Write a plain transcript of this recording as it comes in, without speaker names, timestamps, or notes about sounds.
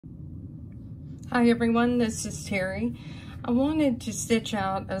Hi everyone, this is Terry. I wanted to stitch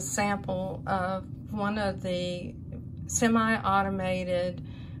out a sample of one of the semi-automated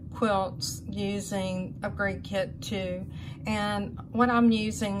quilts using Upgrade Kit 2, and what I'm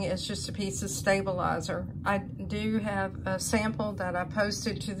using is just a piece of stabilizer. I do have a sample that I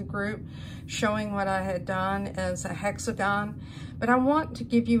posted to the group showing what I had done as a hexagon, but I want to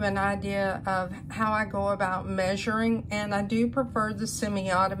give you an idea of how I go about measuring, and I do prefer the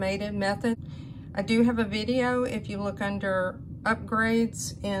semi-automated method. I do have a video, if you look under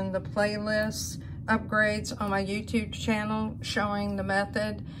upgrades in the playlist, upgrades on my YouTube channel, showing the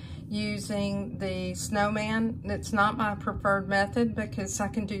method using the snowman. It's not my preferred method because I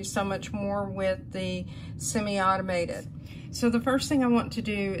can do so much more with the semi-automated. So the first thing I want to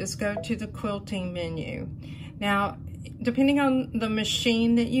do is go to the quilting menu. Now, depending on the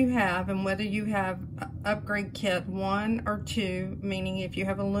machine that you have and whether you have Upgrade Kit 1 or 2, meaning if you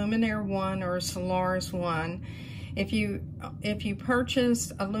have a Luminaire 1 or a Solaris 1, if you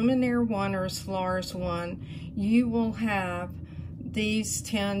purchase a Luminaire 1 or a Solaris 1, you will have these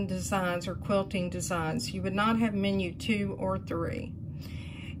 10 designs or quilting designs. You would not have menu 2 or 3.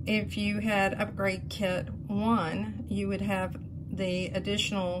 If you had Upgrade Kit 1, you would have the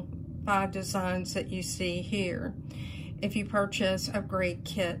additional 5 designs that you see here. If you purchase Upgrade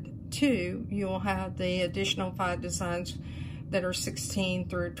Kit 2, you'll have the additional 5 designs that are 16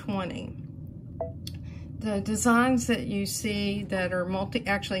 through 20. The designs that you see that are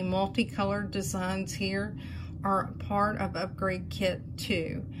multicolored designs here are part of Upgrade Kit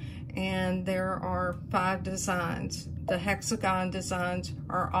 2, and there are 5 designs. The hexagon designs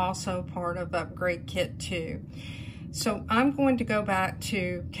are also part of Upgrade Kit 2. So I'm going to go back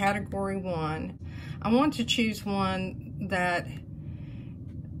to category 1. I want to choose one that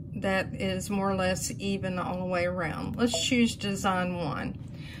is more or less even all the way around. Let's choose design 1.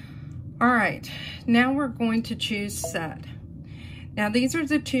 All right, now we're going to choose set. Now these are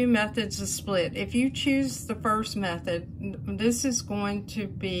the 2 methods of split. If you choose the first method, this is going to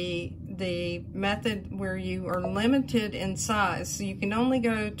be the method where you are limited in size. So you can only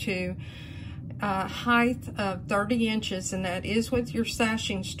go to height of 30 inches, and that is with your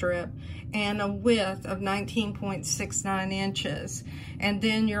sashing strip, and a width of 19.69 inches. And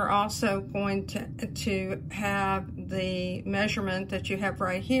then you're also going to have the measurement that you have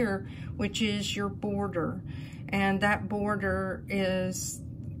right here, which is your border. And that border is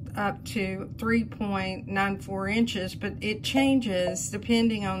up to 3.94 inches, but it changes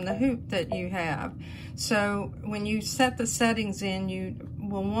depending on the hoop that you have. So when you set the settings in, you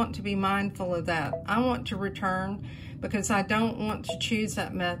will want to be mindful of that. I want to return because I don't want to choose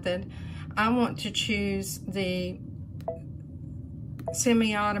that method. I want to choose the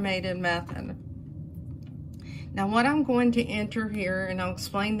semi-automated method. Now what I'm going to enter here, and I'll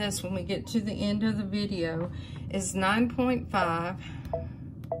explain this when we get to the end of the video, is 9.5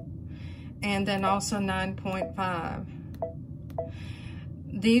 and then also 9.5.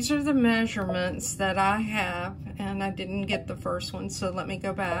 These are the measurements that I have, and I didn't get the first one, so let me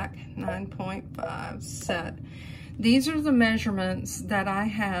go back. 9.5 set. These are the measurements that I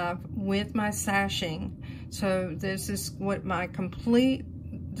have with my sashing. So this is what my complete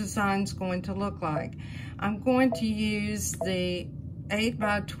design is going to look like. I'm going to use the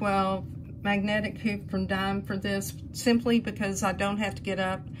 8x12 magnetic hoop from Dime for this, simply because I don't have to get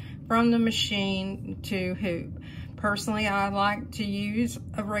up from the machine to hoop. Personally, I like to use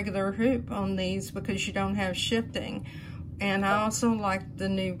a regular hoop on these because you don't have shifting. And I also like the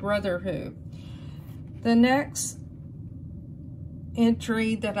new Brother hoop. The next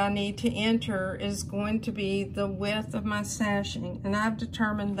entry that I need to enter is going to be the width of my sashing. And I've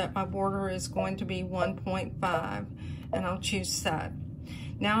determined that my border is going to be 1.5, and I'll choose set.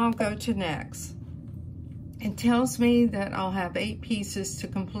 Now I'll go to next. It tells me that I'll have 8 pieces to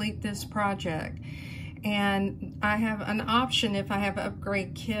complete this project. And I have an option. If I have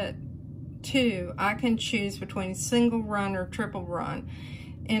Upgrade Kit 2, I can choose between single run or triple run.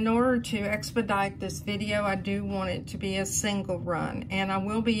 In order to expedite this video, I do want it to be a single run, and I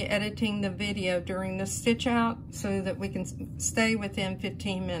will be editing the video during the stitch out so that we can stay within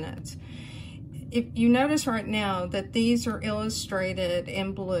 15 minutes. If you notice right now that these are illustrated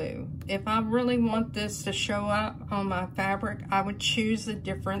in blue, if I really want this to show up on my fabric, I would choose a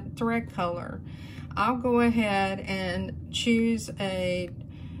different thread color. I'll go ahead and choose a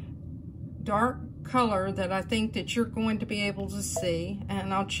dark color that I think that you're going to be able to see,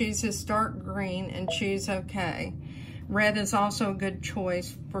 and I'll choose this dark green and choose OK. Red is also a good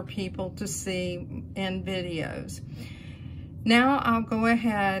choice for people to see in videos. Now I'll go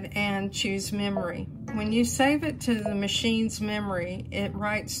ahead and choose memory. When you save it to the machine's memory, it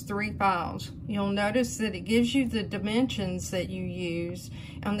writes 3 files. You'll notice that it gives you the dimensions that you use.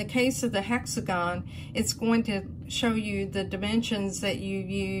 In the case of the hexagon, it's going to show you the dimensions that you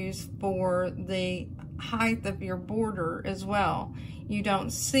use for the height of your border as well. You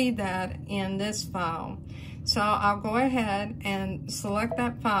don't see that in this file. So I'll go ahead and select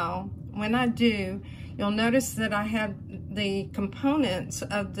that file. When I do, you'll notice that I have the components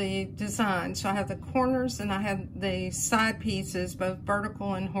of the design. So I have the corners and I have the side pieces, both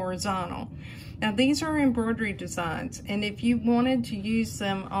vertical and horizontal. Now these are embroidery designs, and if you wanted to use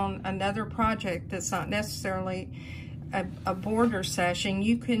them on another project that's not necessarily a border sashing,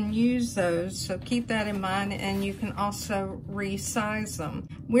 you can use those, so keep that in mind, and you can also resize them.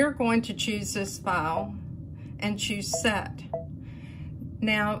 We're going to choose this file and choose set.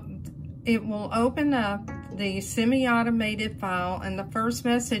 Now it will open up the semi-automated file, and the first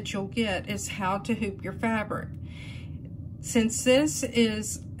message you'll get is how to hoop your fabric. Since this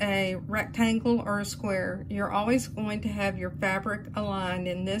is a rectangle or a square, you're always going to have your fabric aligned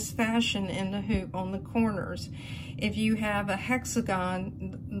in this fashion in the hoop on the corners. If you have a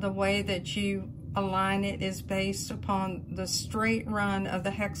hexagon, the way that you align it is based upon the straight run of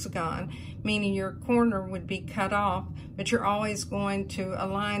the hexagon, meaning your corner would be cut off, but you're always going to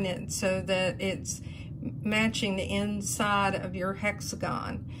align it so that it's matching the inside of your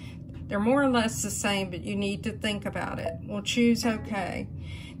hexagon. They're more or less the same, but you need to think about it. We'll choose OK.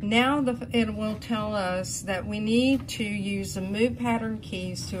 Now it will tell us that we need to use the Move Pattern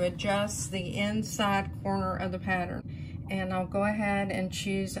keys to adjust the inside corner of the pattern. And I'll go ahead and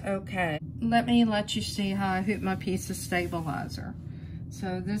choose OK. Let you see how I hoop my piece of stabilizer.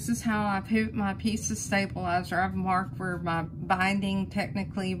 So this is how I've hooped my piece of stabilizer. I've marked where my binding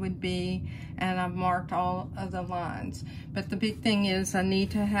technically would be, and I've marked all of the lines. But the big thing is I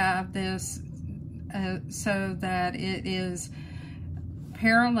need to have this so that it is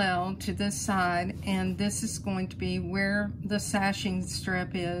parallel to this side, and this is going to be where the sashing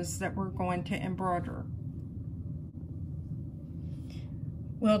strip is that we're going to embroider.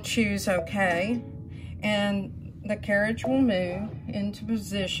 We'll choose OK, and the carriage will move into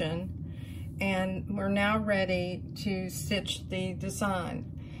position, and we're now ready to stitch the design.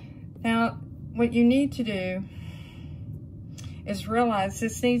 Now, what you need to do is realize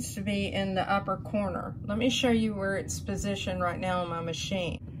this needs to be in the upper corner. Let me show you where it's positioned right now on my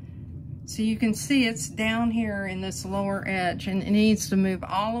machine. So you can see it's down here in this lower edge, and it needs to move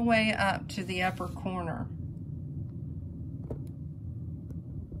all the way up to the upper corner.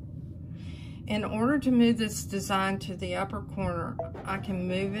 In order to move this design to the upper corner, I can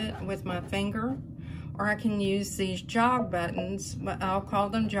move it with my finger, or I can use these jog buttons, but I'll call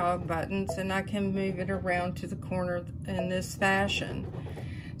them jog buttons, and I can move it around to the corner in this fashion.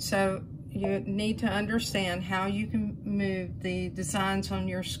 So you need to understand how you can move the designs on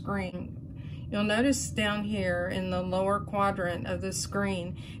your screen. You'll notice down here in the lower quadrant of the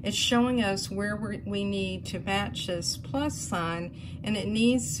screen, it's showing us where we need to match this plus sign, and it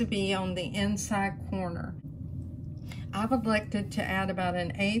needs to be on the inside corner. I've elected to add about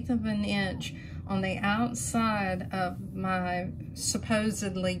 1/8 of an inch on the outside of my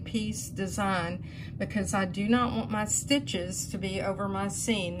supposedly piece design, because I do not want my stitches to be over my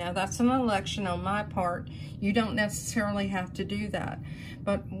seam. Now that's an election on my part. You don't necessarily have to do that.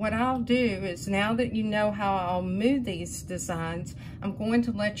 But what I'll do is, now that you know how I'll move these designs, I'm going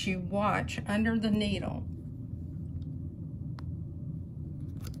to let you watch under the needle.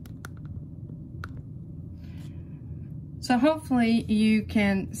 So hopefully you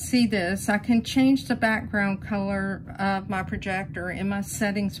can see this. I can change the background color of my projector in my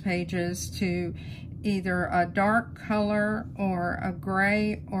settings pages to either a dark color or a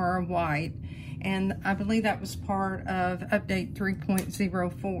gray or a white. And I believe that was part of update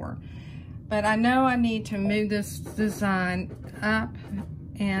 3.04. But I know I need to move this design up,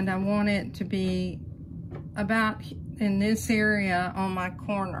 and I want it to be about in this area on my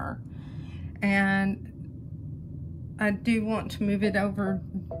corner. And I do want to move it over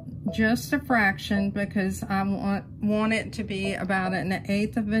just a fraction, because I want it to be about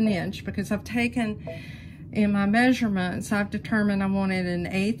 1/8 of an inch, because I've taken, in my measurements, I've determined I wanted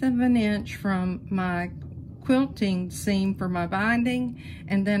 1/8 of an inch from my quilting seam for my binding,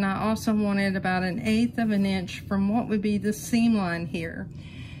 and then I also wanted about 1/8 of an inch from what would be the seam line here.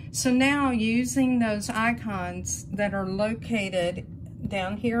 So now, using those icons that are located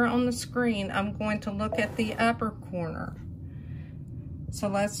down here on the screen, I'm going to look at the upper corner. So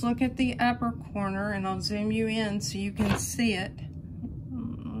let's look at the upper corner, and I'll zoom you in so you can see it.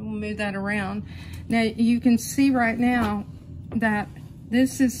 We'll move that around. Now you can see right now that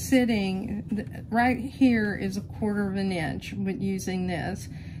this is sitting, right here is 1/4 of an inch with using this.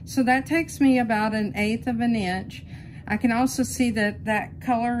 So that takes me about 1/8 of an inch. I can also see that that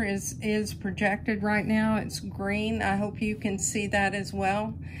color is projected right now. It's green. I hope you can see that as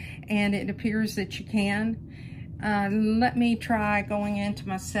well. And it appears that you can. Let me try going into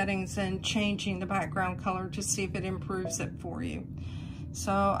my settings and changing the background color to see if it improves it for you.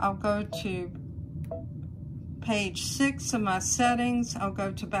 So I'll go to page 6 of my settings. I'll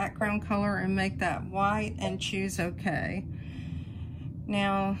go to background color and make that white and choose OK.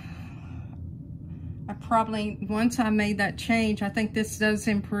 Now, once I made that change, I think this does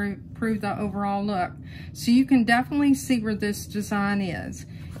improve the overall look. So you can definitely see where this design is.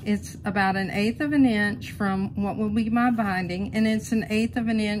 It's about 1/8 of an inch from what will be my binding, and it's 1/8 of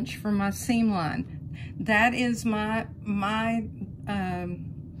an inch from my seam line. That is my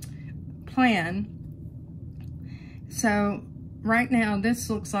plan. So right now this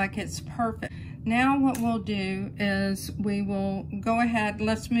looks like it's perfect. Now what we'll do is we will go ahead,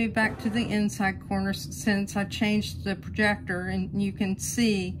 let's move back to the inside corner since I changed the projector, and you can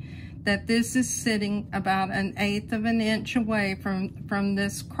see that this is sitting about 1/8 of an inch away from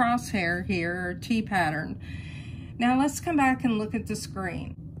this crosshair here, or T pattern. Now let's come back and look at the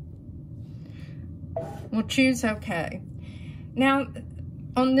screen. We'll choose OK. Now,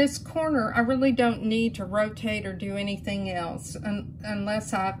 on this corner, I really don't need to rotate or do anything else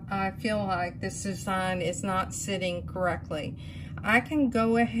unless I feel like this design is not sitting correctly. I can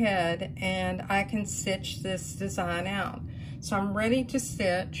go ahead and I can stitch this design out. So I'm ready to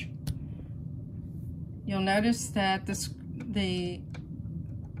stitch. You'll notice that the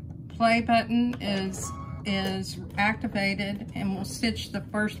play button is activated, and we'll stitch the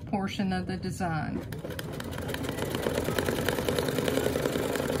first portion of the design.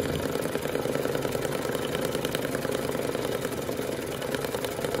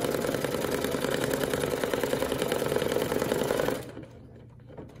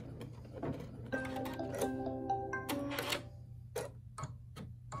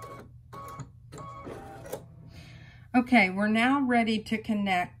 Okay, we're now ready to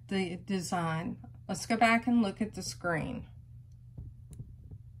connect the design. Let's go back and look at the screen.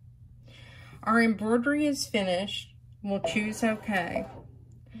 Our embroidery is finished. We'll choose OK.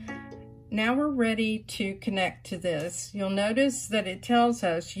 Now we're ready to connect to this. You'll notice that it tells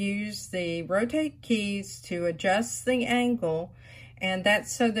us use the rotate keys to adjust the angle, and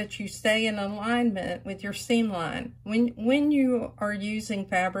that's so that you stay in alignment with your seam line. When you are using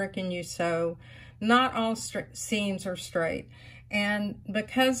fabric and you sew, not all seams are straight, and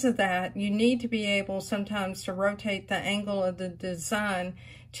because of that, you need to be able sometimes to rotate the angle of the design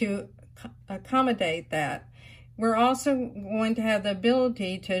to accommodate that. We're also going to have the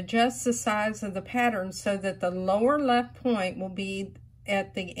ability to adjust the size of the pattern so that the lower left point will be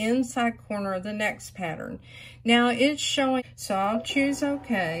at the inside corner of the next pattern. Now it's showing, so I'll choose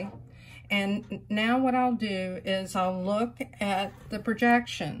OK, and now what I'll do is I'll look at the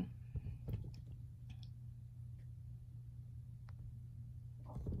projection.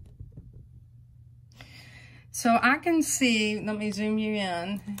 So I can see, let me zoom you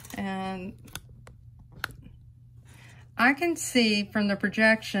in, and I can see from the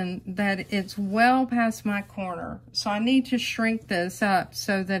projection that it's well past my corner. So I need to shrink this up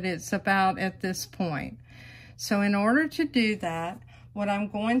so that it's about at this point. So in order to do that, what I'm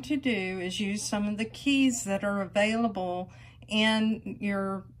going to do is use some of the keys that are available in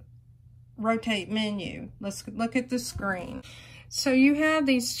your rotate menu. Let's look at the screen. So you have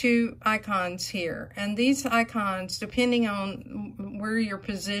these two icons here, and these icons, depending on where you're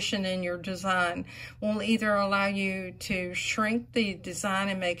positioned in your design, will either allow you to shrink the design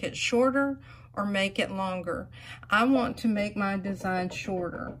and make it shorter or make it longer. I want to make my design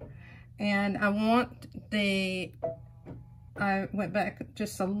shorter, and I went back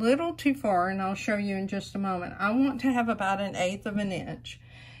just a little too far, and I'll show you in just a moment. I want to have about 1/8 of an inch.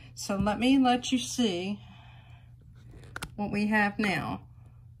 So let you see what we have now.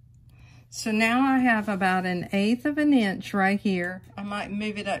 So now I have about 1/8 of an inch right here. I might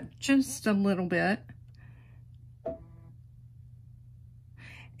move it up just a little bit.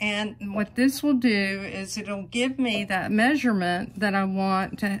 And what this will do is it'll give me that measurement that I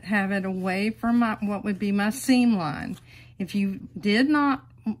want to have it away from what would be my seam line. If you did not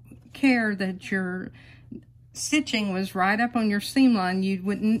care that your stitching was right up on your seam line, you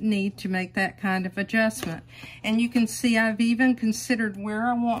wouldn't need to make that kind of adjustment. And you can see I've even considered where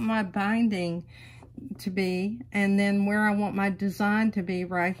I want my binding to be, and then where I want my design to be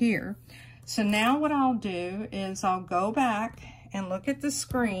right here. So now what I'll do is I'll go back and look at the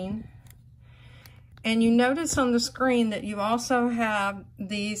screen, And you notice on the screen that you also have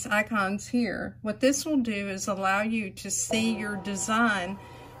these icons here. What this will do is allow you to see your design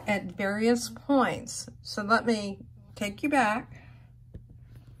at various points. So let me take you back.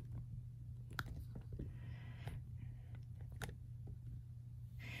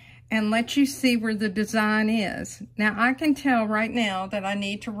 And let you see where the design is. Now I can tell right now that I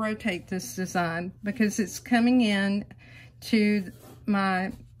need to rotate this design because it's coming in to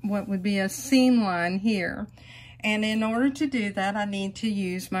my, what would be a seam line here. And in order to do that, I need to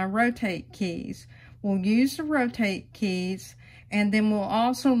use my rotate keys. We'll use the rotate keys, and then we'll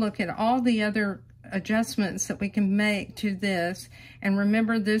also look at all the other adjustments that we can make to this. And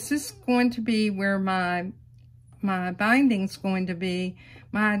remember, this is going to be where my binding's going to be.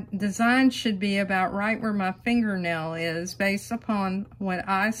 My design should be about right where my fingernail is based upon what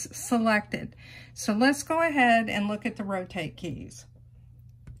I selected. So let's go ahead and look at the rotate keys.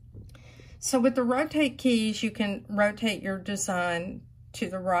 So with the rotate keys, you can rotate your design to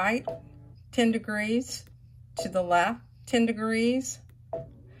the right 10 degrees, to the left 10 degrees.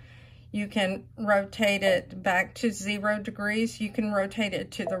 You can rotate it back to 0 degrees. You can rotate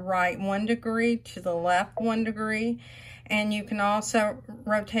it to the right 1 degree, to the left 1 degree, and you can also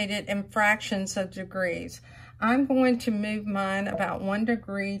rotate it in fractions of degrees. I'm going to move mine about 1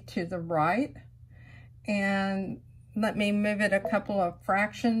 degree to the right, and let me move it a couple of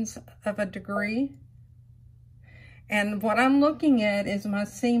fractions of a degree. And what I'm looking at is my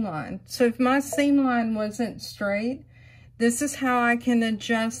seam line. So if my seam line wasn't straight, this is how I can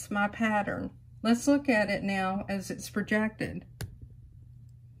adjust my pattern. Let's look at it now as it's projected.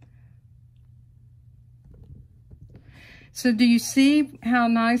 So do you see how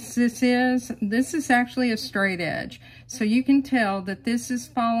nice this is? This is actually a straight edge. So you can tell that this is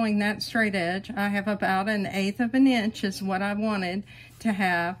following that straight edge. I have about 1/8 of an inch is what I wanted to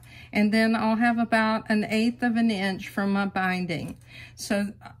have. And then I'll have about 1/8 of an inch from my binding.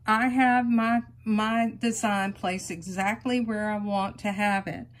 So I have my design placed exactly where I want to have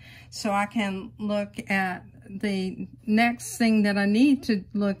it. So I can look at the next thing that I need to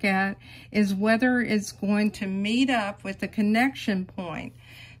look at is whether it's going to meet up with the connection point.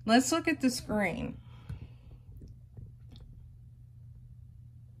 Let's look at the screen.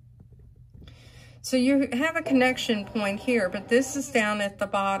 So you have a connection point here, but this is down at the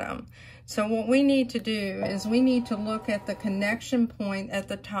bottom. So what we need to do is we need to look at the connection point at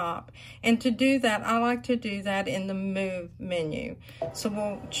the top. And to do that, I like to do that in the Move menu. So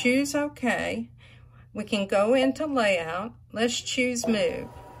we'll choose OK. We can go into Layout. Let's choose Move.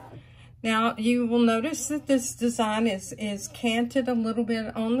 Now you will notice that this design is canted a little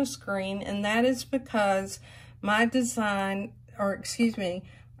bit on the screen, and that is because my design, or excuse me,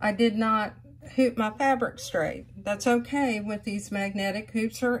 I did not hoop my fabric straight. That's okay with these magnetic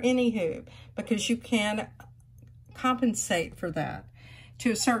hoops or any hoop, because you can compensate for that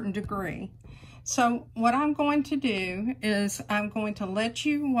to a certain degree. So what I'm going to do is I'm going to let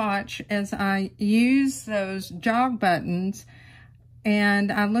you watch as I use those jog buttons,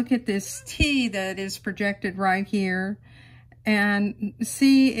 and I look at this T that is projected right here and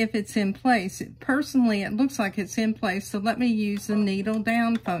see if it's in place. Personally, it looks like it's in place, so let me use the needle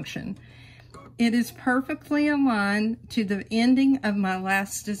down function. It is perfectly aligned to the ending of my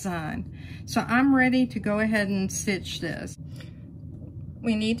last design. So I'm ready to go ahead and stitch this.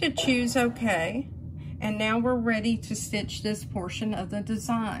 We need to choose OK, and now we're ready to stitch this portion of the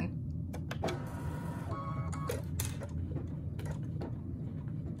design.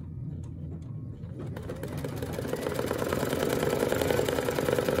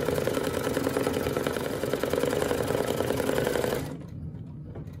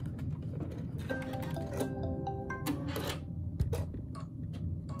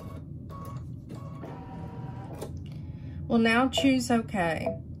 We'll now choose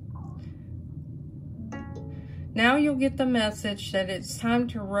OK. Now you'll get the message that it's time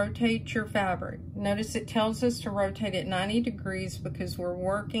to rotate your fabric. Notice it tells us to rotate it 90 degrees because we're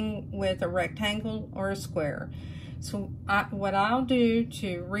working with a rectangle or a square. So what I'll do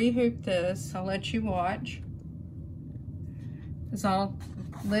to rehoop this, I'll let you watch, is I'll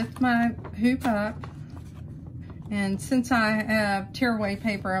lift my hoop up. And since I have tearaway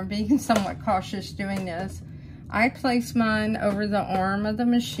paper, I'm being somewhat cautious doing this. I place mine over the arm of the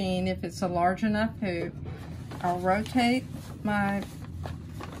machine if it's a large enough hoop. I'll rotate my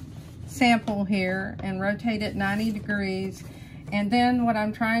sample here and rotate it 90 degrees. And then what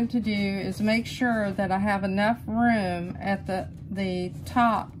I'm trying to do is make sure that I have enough room at the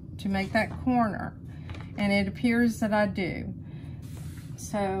top to make that corner. And it appears that I do.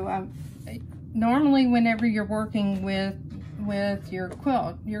 So normally whenever you're working with with your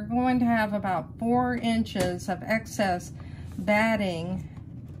quilt. You're going to have about 4 inches of excess batting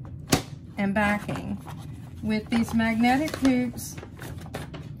and backing. With these magnetic hoops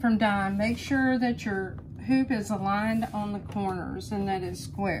from Dime, make sure that your hoop is aligned on the corners and that it's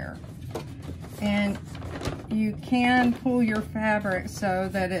square. And you can pull your fabric so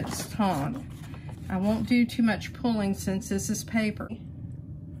that it's taut. I won't do too much pulling since this is paper.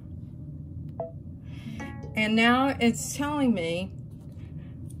 And now it's telling me,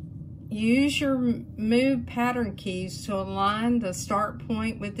 use your move pattern keys to align the start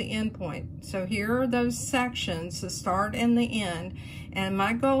point with the end point. So here are those sections, the start and the end. And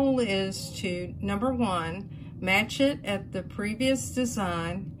my goal is to, number 1, match it at the previous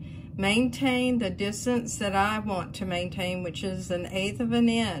design, maintain the distance that I want to maintain, which is 1/8 of an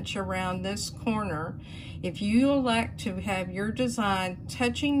inch around this corner. If you elect to have your design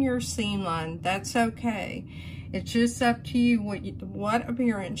touching your seam line, that's okay. It's just up to you what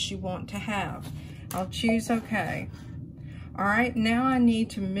appearance you want to have. I'll choose okay. All right, now I need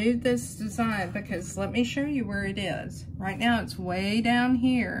to move this design because let me show you where it is. Right now it's way down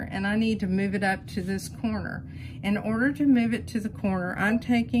here and I need to move it up to this corner. In order to move it to the corner, I'm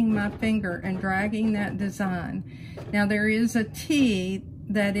taking my finger and dragging that design. Now there is a T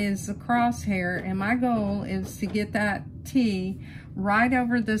that is the crosshair, and my goal is to get that T right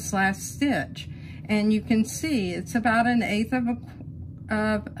over this last stitch. And you can see it's about 1/8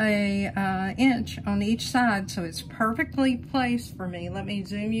 of a inch on each side, so it's perfectly placed for me. Let me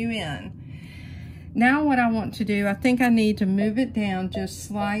zoom you in. Now what I want to do, I think I need to move it down just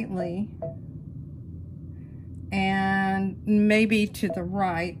slightly and maybe to the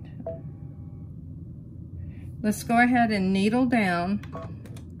right. Let's go ahead and needle down.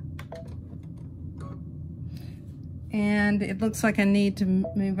 And it looks like I need to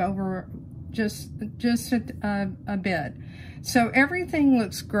move over just a bit. So everything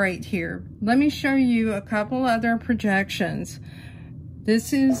looks great here. Let me show you a couple other projections.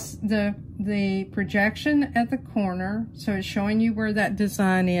 This is the projection at the corner, so it's showing you where that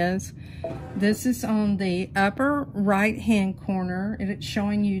design is. This is on the upper right hand corner, and it's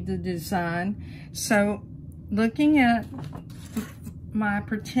showing you the design. So looking at my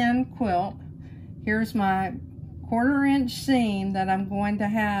pretend quilt, here's my 1/4 inch seam that I'm going to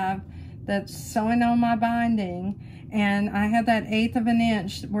have that's sewing on my binding, and I have that 1/8 of an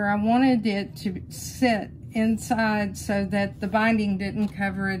inch where I wanted it to sit inside so that the binding didn't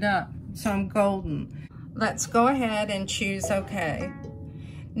cover it up. So I'm golden. Let's go ahead and choose okay.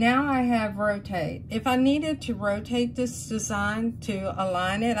 Now I have rotate. If I needed to rotate this design to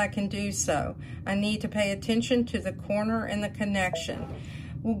align it, I can do so. I need to pay attention to the corner and the connection.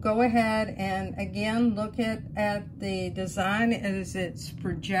 We'll go ahead and again look at the design as it's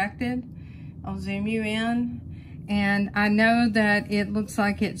projected. I'll zoom you in, and I know that it looks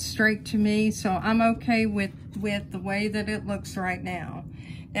like it's straight to me, so I'm okay with the way that it looks right now.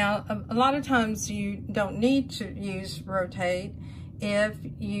 Now, a lot of times you don't need to use rotate if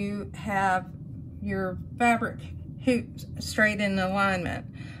you have your fabric hoop straight in alignment.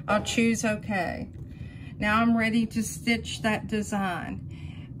 I'll choose okay. Now I'm ready to stitch that design.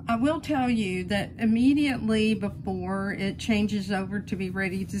 I will tell you that immediately before it changes over to be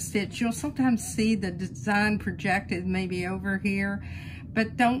ready to stitch, you'll sometimes see the design projected maybe over here,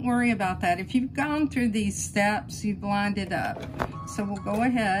 but don't worry about that. If you've gone through these steps, you've lined it up. So we'll go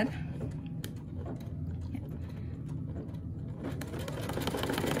ahead.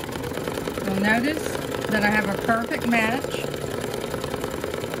 You'll notice that I have a perfect match.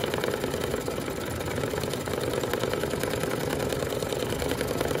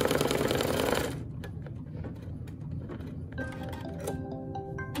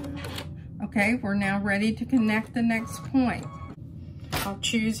 Okay, we're now ready to connect the next point. I'll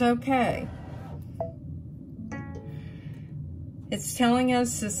choose okay. It's telling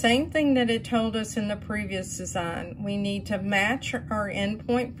us the same thing that it told us in the previous design. We need to match our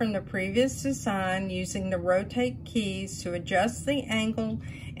endpoint from the previous design using the rotate keys to adjust the angle,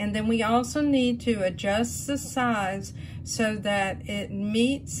 and then we also need to adjust the size so that it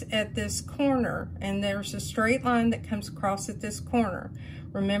meets at this corner, and there's a straight line that comes across at this corner.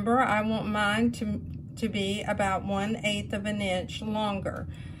 Remember, I want mine to be about 1/8 of an inch longer.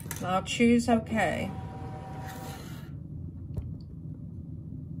 I'll choose okay.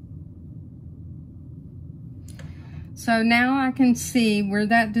 So now I can see where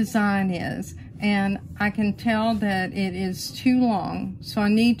that design is, and I can tell that it is too long. So I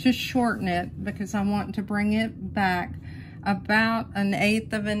need to shorten it because I want to bring it back about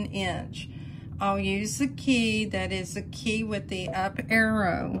 1/8 of an inch. I'll use the key that is the key with the up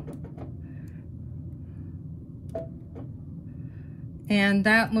arrow. And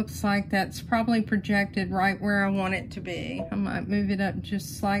that looks like that's probably projected right where I want it to be. I might move it up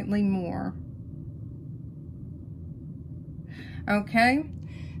just slightly more. Okay,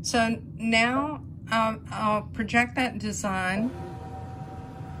 so now I'll project that design.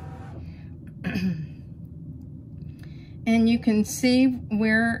 And you can see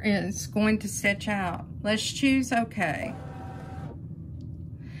where it's going to stitch out. Let's choose OK.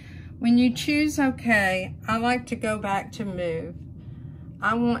 When you choose OK, I like to go back to move.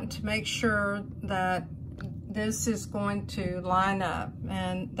 I want to make sure that this is going to line up,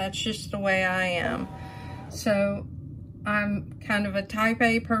 and that's just the way I am. So I'm kind of a type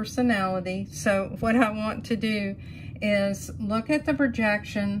A personality, so what I want to do is look at the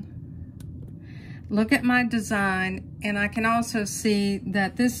projection, look at my design, and I can also see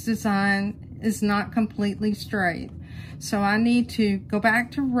that this design is not completely straight. So I need to go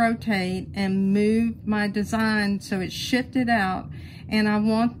back to rotate and move my design so it's shifted out, and I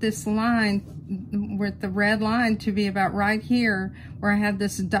want this line with the red line to be about right here where I have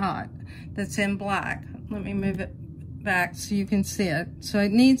this dot that's in black. Let me move it back so you can see it. So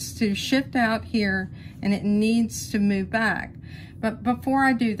it needs to shift out here and it needs to move back. But before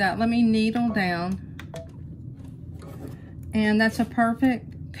I do that, let me needle down. And that's a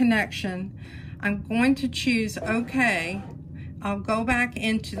perfect connection. I'm going to choose OK. I'll go back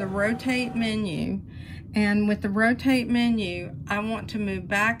into the rotate menu, and with the rotate menu, I want to move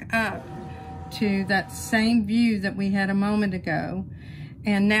back up to that same view that we had a moment ago.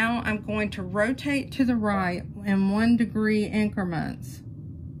 And now I'm going to rotate to the right in 1 degree increments.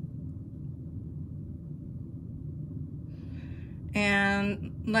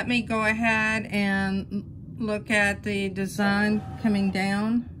 And let me go ahead and look at the design coming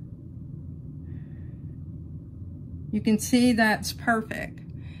down. You can see that's perfect.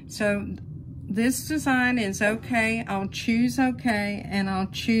 So this design is OK. I'll choose OK, and I'll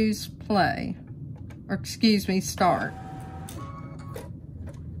choose play, or excuse me, start.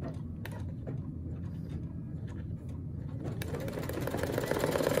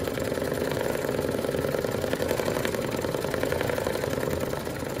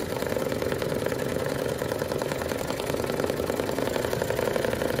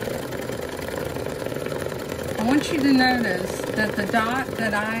 I want you to notice that the dot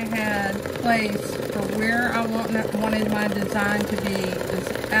that I had placed for where I wanted my design to be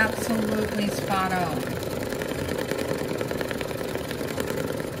is absolutely spot on.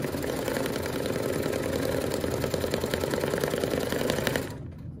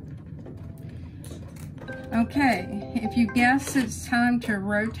 Okay, if you guess it's time to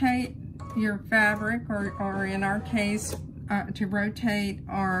rotate your fabric, or in our case, to rotate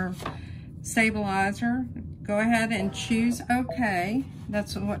our stabilizer, go ahead and choose OK.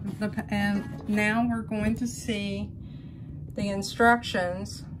 That's what and now we're going to see the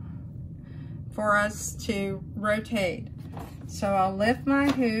instructions for us to rotate. So I'll lift my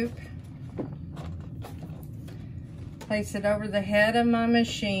hoop, place it over the head of my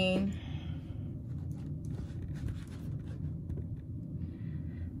machine,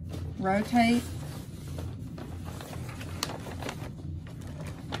 rotate,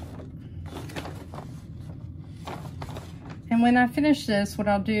 and when I finish this, what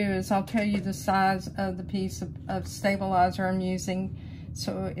I'll do is I'll tell you the size of the piece of stabilizer I'm using.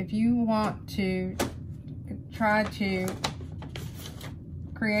 So if you want to try to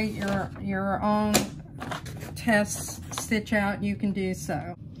create your own test stitch out, you can do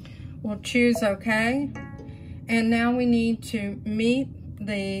so. We'll choose OK. And now we need to meet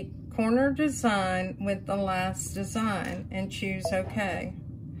the corner design with the last design and choose OK.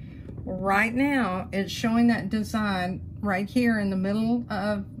 Right now, it's showing that design right here in the middle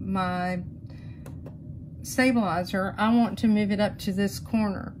of my stabilizer. I want to move it up to this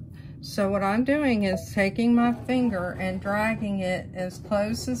corner. So what I'm doing is taking my finger and dragging it as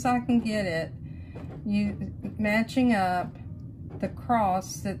close as I can get it, matching up the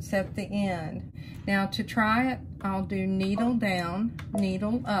cross that's at the end. Now to try it, I'll do needle down,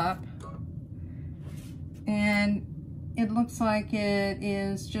 needle up, and it looks like it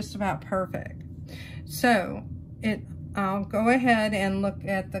is just about perfect. So I'll go ahead and look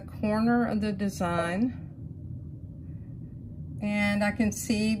at the corner of the design, and I can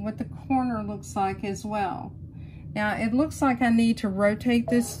see what the corner looks like as well. Now it looks like I need to rotate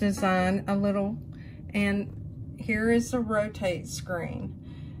this design a little, and here is the rotate screen.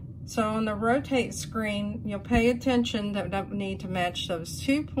 So on the rotate screen, you'll pay attention that I need to match those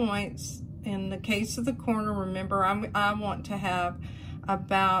 2 points. In the case of the corner, remember I want to have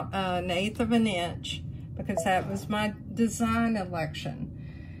about 1/8 of an inch, because that was my design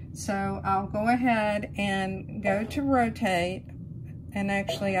election. So I'll go ahead and go to rotate, and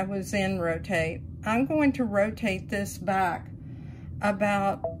actually I was in rotate. I'm going to rotate this back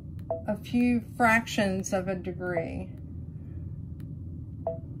about a few fractions of a degree.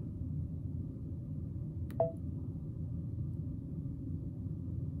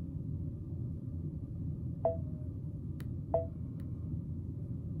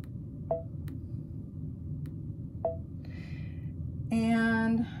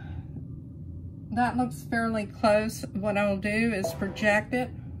 And that looks fairly close. What I'll do is project it.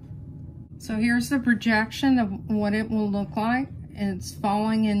 So here's the projection of what it will look like. It's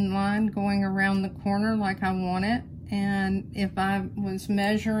falling in line, going around the corner like I want it. And if I was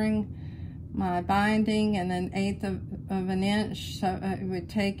measuring my binding and 1/8 of an inch, so it would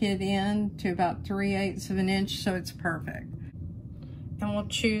take it in to about 3/8 of an inch, so it's perfect. And we'll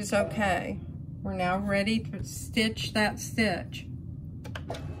choose OK. We're now ready to stitch that stitch.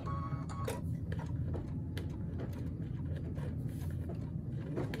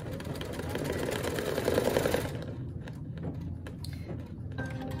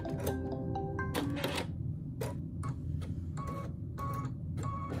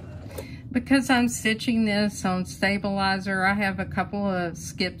 Because I'm stitching this on stabilizer, I have a couple of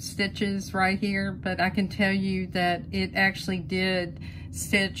skip stitches right here, but I can tell you that it actually did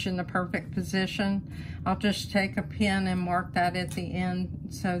stitch in the perfect position. I'll just take a pin and mark that at the end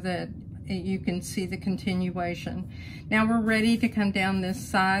so that you can see the continuation. Now we're ready to come down this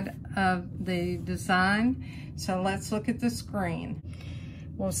side of the design. So let's look at the screen.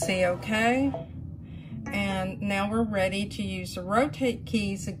 We'll see OK. And now we're ready to use the rotate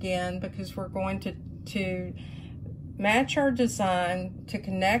keys again, because we're going to match our design to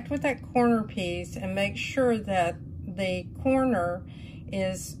connect with that corner piece and make sure that the corner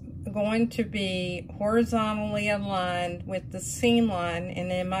is going to be horizontally aligned with the seam line.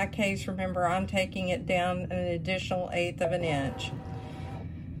 And in my case, remember, I'm taking it down an additional 1/8 of an inch.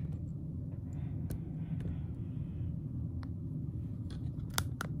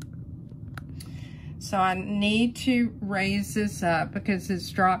 So I need to raise this up because it's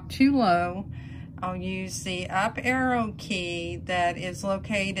dropped too low. I'll use the up arrow key that is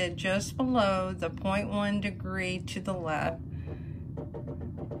located just below the 0.1 degree to the left.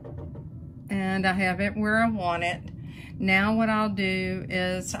 And I have it where I want it. Now what I'll do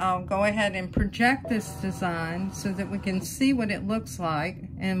is I'll go ahead and project this design so that we can see what it looks like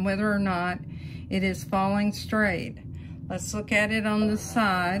and whether or not it is falling straight. Let's look at it on the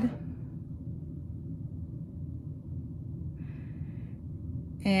side.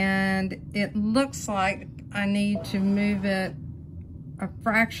 And it looks like I need to move it a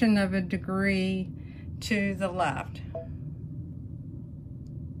fraction of a degree to the left.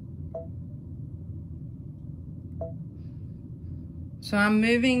 So I'm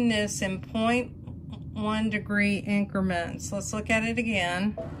moving this in 0.1 degree increments. Let's look at it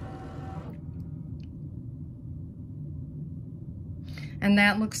again. And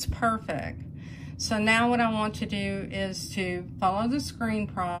that looks perfect. So now what I want to do is to follow the screen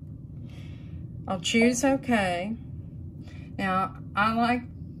prompt. I'll choose OK. Now I like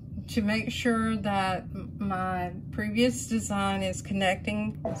to make sure that my previous design is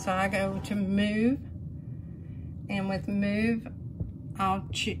connecting. So I go to move, and with move, I'll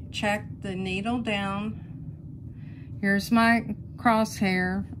check the needle down. Here's my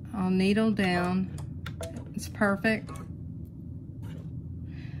crosshair. I'll needle down. It's perfect.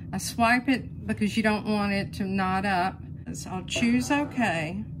 I swipe it because you don't want it to knot up. So I'll choose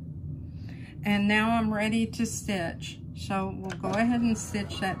OK. And now I'm ready to stitch. So we'll go ahead and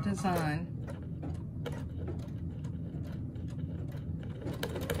stitch that design.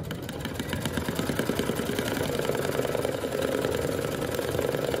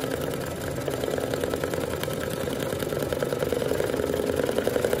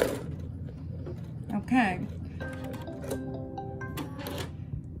 Okay.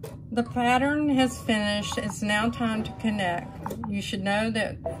 The pattern has finished. It's now time to connect. You should know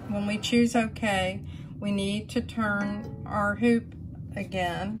that when we choose OK, we need to turn our hoop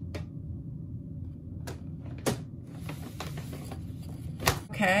again.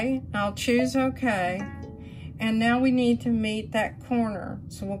 Okay, I'll choose OK. And now we need to meet that corner.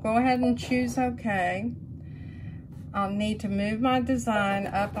 So we'll go ahead and choose OK. I'll need to move my design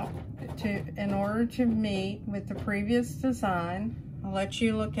up in order to meet with the previous design. I'll let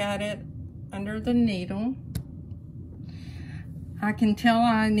you look at it under the needle. I can tell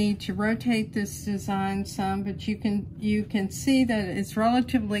I need to rotate this design some, but you can see that it's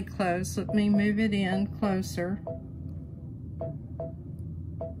relatively close. Let me move it in closer.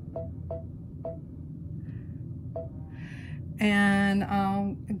 And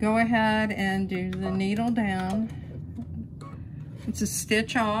I'll go ahead and do the needle down. It's a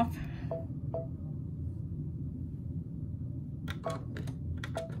stitch off.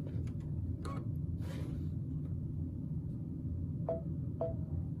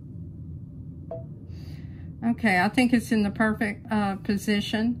 Okay, I think it's in the perfect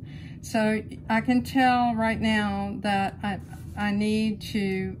position. So I can tell right now that I need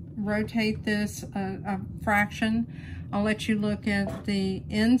to rotate this a fraction. I'll let you look at the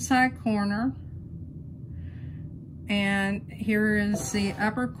inside corner. And here is the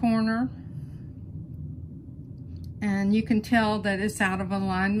upper corner. And you can tell that it's out of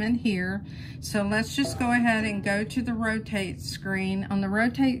alignment here. So let's just go ahead and go to the rotate screen. On the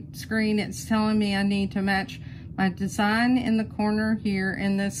rotate screen, it's telling me I need to match my design in the corner here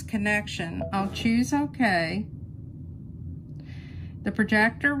in this connection. I'll choose OK. The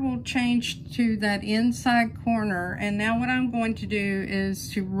projector will change to that inside corner. And now what I'm going to do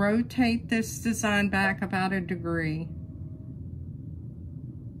is to rotate this design back about a degree.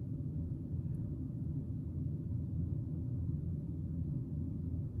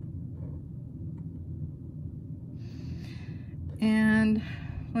 And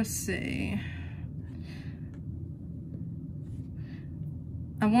let's see.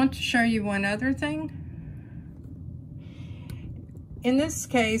 I want to show you one other thing. In this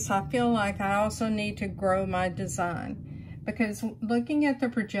case, I feel like I also need to grow my design, because looking at the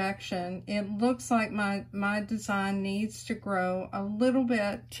projection, it looks like my design needs to grow a little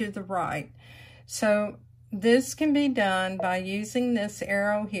bit to the right. So this can be done by using this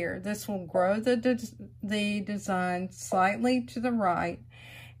arrow here. This will grow the design slightly to the right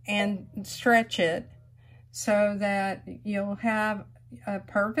and stretch it so that you'll have a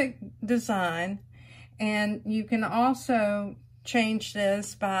perfect design. And you can also change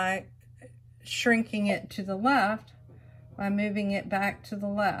this by shrinking it to the left, by moving it back to the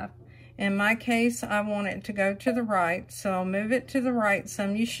left. In my case, I want it to go to the right, so I'll move it to the right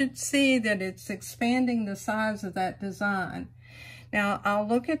some. You should see that it's expanding the size of that design. Now, I'll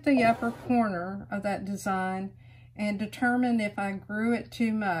look at the upper corner of that design and determine if I grew it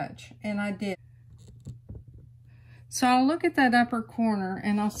too much, and I did. So I'll look at that upper corner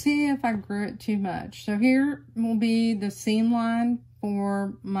and I'll see if I grew it too much. So here will be the seam line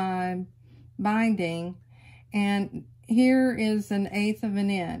for my binding, and here is 1/8 of an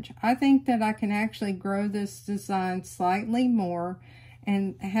inch. I think that I can actually grow this design slightly more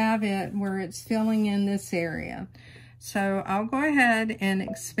and have it where it's filling in this area. So I'll go ahead and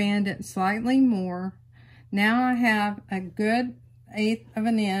expand it slightly more. Now I have a good 1/8 of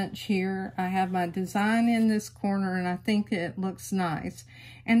an inch here. I have my design in this corner, and I think it looks nice.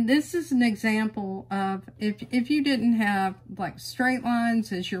 And this is an example of if you didn't have like straight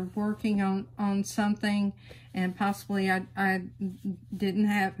lines as you're working on something, and possibly I didn't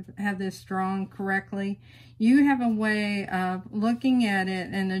have this drawn correctly, you have a way of looking at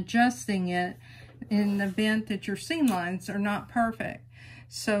it and adjusting it in the event that your seam lines are not perfect.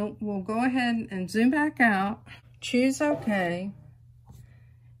 So we'll go ahead and zoom back out, choose OK,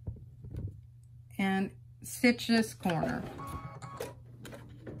 and stitch this corner.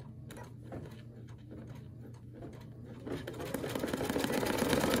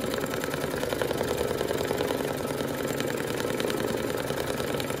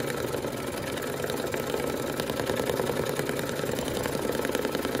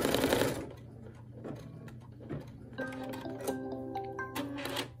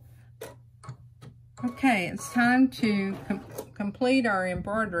 Okay, it's time to complete our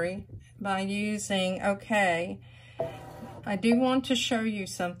embroidery by using OK. I do want to show you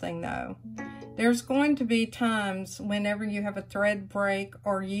something though. There's going to be times whenever you have a thread break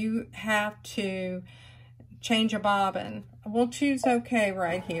or you have to change a bobbin. We'll choose OK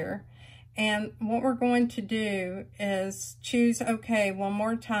right here. And what we're going to do is choose OK one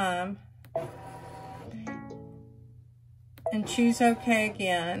more time and choose OK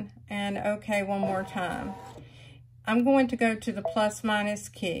again and OK one more time. I'm going to go to the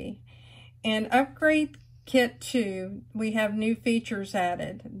 +- key. In Upgrade Kit 2, we have new features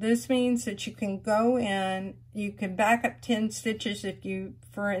added. This means that you can go in, you can back up 10 stitches if you,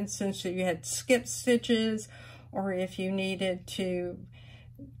 for instance, if you had skip stitches, or if you needed to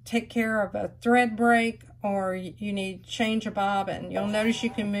take care of a thread break, or you need to change a bobbin. You'll notice you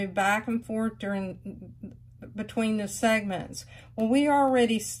can move back and forth between the segments. Well, we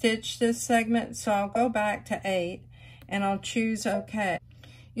already stitched this segment, so I'll go back to 8 and I'll choose OK.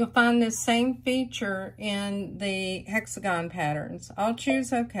 You'll find this same feature in the hexagon patterns. I'll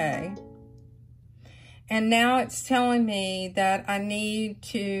choose OK. And now it's telling me that I need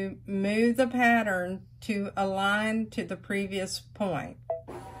to move the pattern to align to the previous point.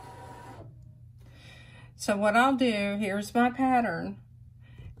 So what I'll do, here's my pattern,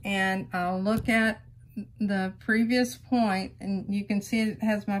 and I'll look at the previous point, and you can see it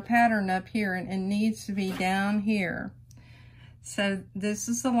has my pattern up here, and it needs to be down here. So this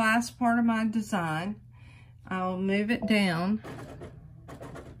is the last part of my design. I'll move it down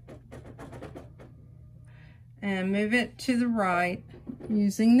and move it to the right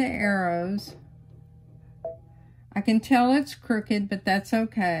using the arrows. I can tell it's crooked, but that's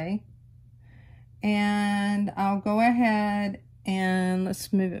okay. And I'll go ahead and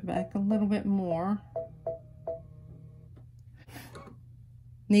let's move it back a little bit more.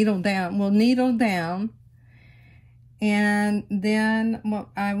 Needle down. We'll needle down. And then what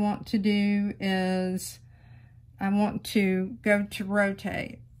I want to do is I want to go to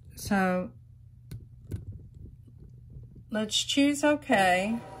rotate. So let's choose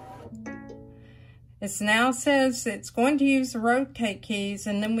OK. It now says it's going to use the rotate keys,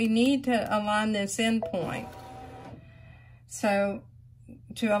 and then we need to align this end point. So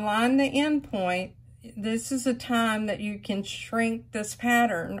to align the end point, this is a time that you can shrink this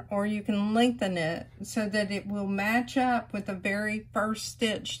pattern, or you can lengthen it so that it will match up with the very first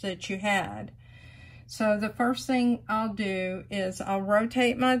stitch that you had. So the first thing I'll do is I'll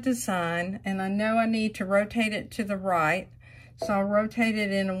rotate my design, and I know I need to rotate it to the right. So I'll rotate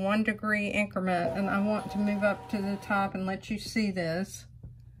it in a 1 degree increment, and I want to move up to the top and let you see this.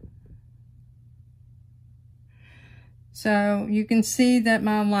 So you can see that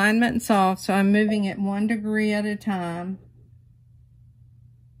my alignment's off, so I'm moving it 1 degree at a time.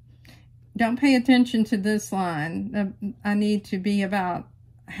 Don't pay attention to this line. I need to be about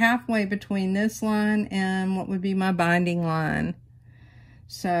halfway between this line and what would be my binding line.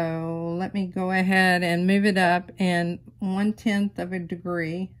 So let me go ahead and move it up in 1/10 of a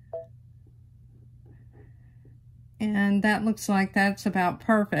degree. And that looks like that's about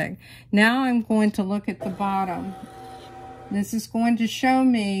perfect. Now I'm going to look at the bottom. This is going to show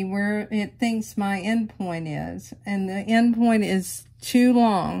me where it thinks my end point is. And the end point is too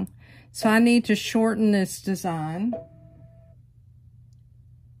long. So I need to shorten this design.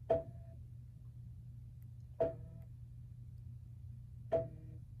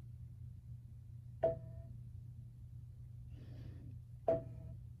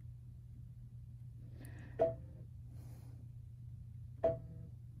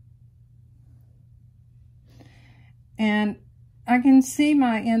 And I can see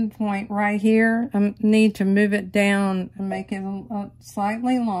my end point right here. I need to move it down and make it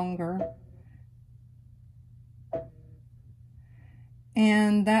slightly longer.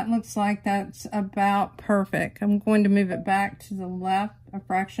 And that looks like that's about perfect. I'm going to move it back to the left a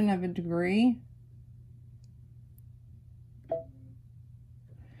fraction of a degree.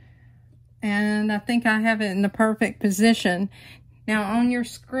 And I think I have it in the perfect position. Now on your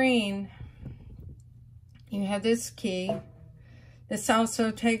screen, you have this key. This also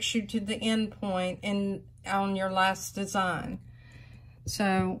takes you to the end point on your last design.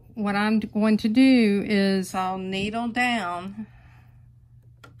 So what I'm going to do is I'll needle down.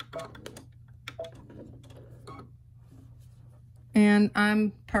 And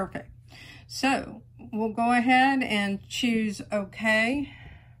I'm perfect. So we'll go ahead and choose OK.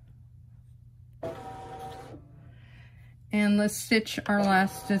 And let's stitch our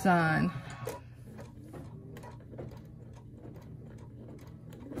last design.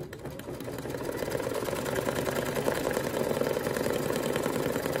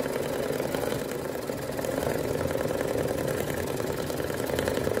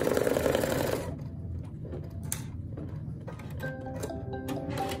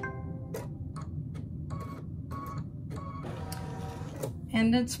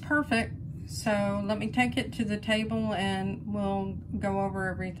 And it's perfect. So let me take it to the table and we'll go over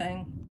everything.